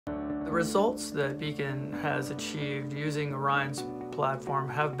The results that Beacon has achieved using Orion's platform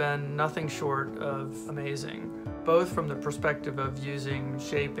have been nothing short of amazing, both from the perspective of using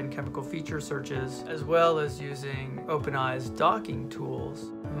shape and chemical feature searches, as well as using OpenEye's docking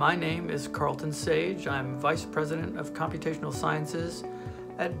tools. My name is Carlton Sage. I'm Vice President of Computational Sciences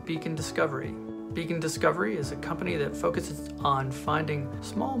at Beacon Discovery. Beacon Discovery is a company that focuses on finding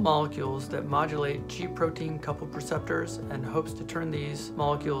small molecules that modulate G-protein coupled receptors and hopes to turn these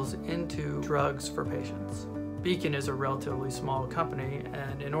molecules into drugs for patients. Beacon is a relatively small company,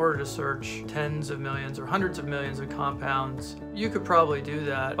 and in order to search tens of millions or hundreds of millions of compounds, you could probably do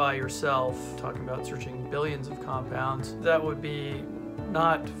that by yourself. Talking about searching billions of compounds, that would be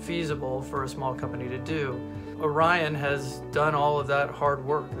not feasible for a small company to do. Orion has done all of that hard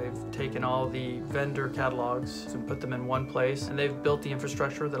work. They've taken all the vendor catalogs and put them in one place, and they've built the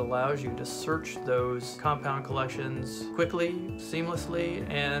infrastructure that allows you to search those compound collections quickly, seamlessly,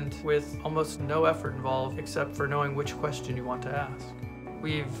 and with almost no effort involved except for knowing which question you want to ask.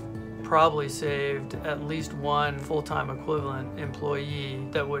 We've probably saved at least one full-time equivalent employee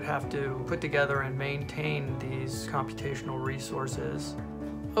that would have to put together and maintain these computational resources.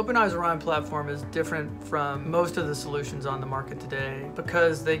 OpenEye's Orion platform is different from most of the solutions on the market today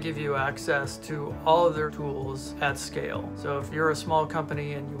because they give you access to all of their tools at scale. So if you're a small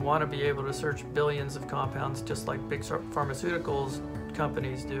company and you want to be able to search billions of compounds just like big pharmaceuticals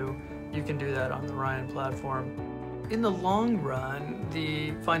companies do, you can do that on the Orion platform. In the long run,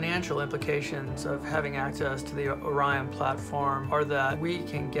 the financial implications of having access to the Orion platform are that we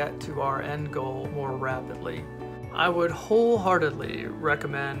can get to our end goal more rapidly. I would wholeheartedly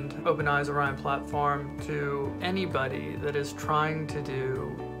recommend OpenEye's Orion platform to anybody that is trying to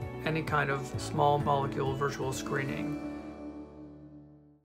do any kind of small molecule virtual screening.